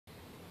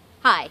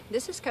Hi,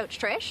 this is Coach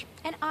Trish,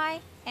 and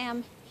I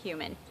am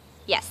human.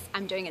 Yes,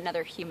 I'm doing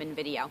another human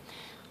video.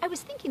 I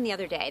was thinking the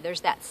other day,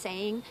 there's that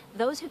saying,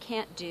 those who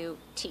can't do,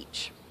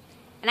 teach.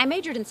 And I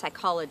majored in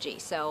psychology,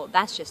 so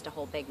that's just a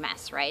whole big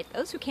mess, right?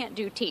 Those who can't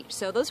do, teach.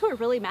 So those who are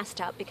really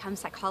messed up become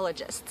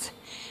psychologists.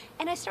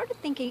 And I started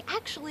thinking,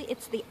 actually,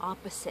 it's the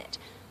opposite.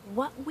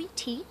 What we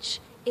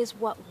teach is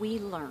what we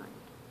learn,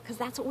 because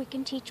that's what we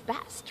can teach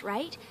best,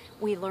 right?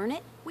 We learn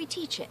it, we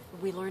teach it,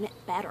 we learn it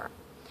better.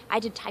 I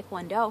did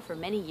Taekwondo for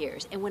many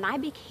years, and when I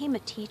became a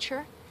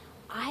teacher,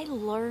 I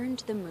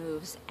learned the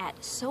moves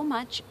at so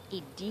much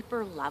a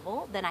deeper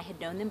level than I had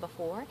known them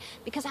before,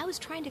 because I was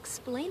trying to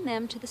explain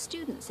them to the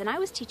students, and I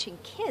was teaching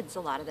kids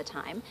a lot of the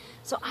time,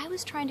 so I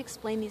was trying to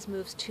explain these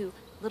moves to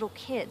little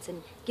kids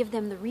and give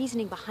them the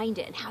reasoning behind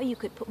it and how you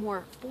could put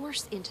more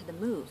force into the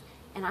move,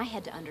 and I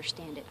had to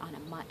understand it on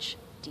a much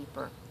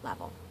deeper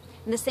level.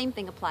 And the same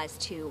thing applies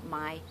to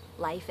my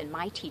life and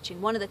my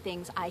teaching. One of the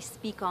things I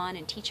speak on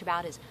and teach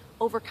about is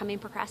overcoming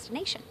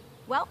procrastination.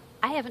 Well,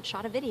 I haven't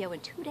shot a video in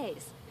 2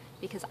 days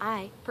because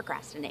I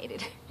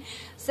procrastinated.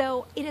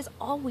 So it is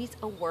always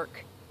a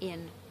work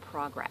in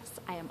progress.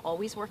 I am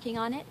always working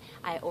on it.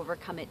 I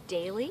overcome it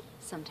daily.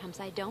 Sometimes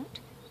I don't,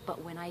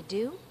 but when I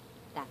do,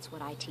 that's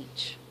what I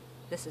teach.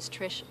 This is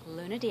Trish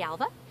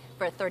Luna-deAlva.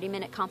 For a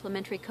 30-minute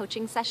complimentary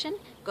coaching session,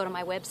 go to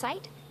my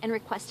website and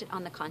request it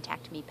on the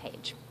Contact Me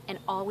page. And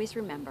always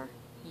remember,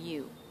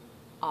 you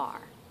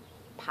are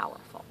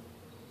powerful.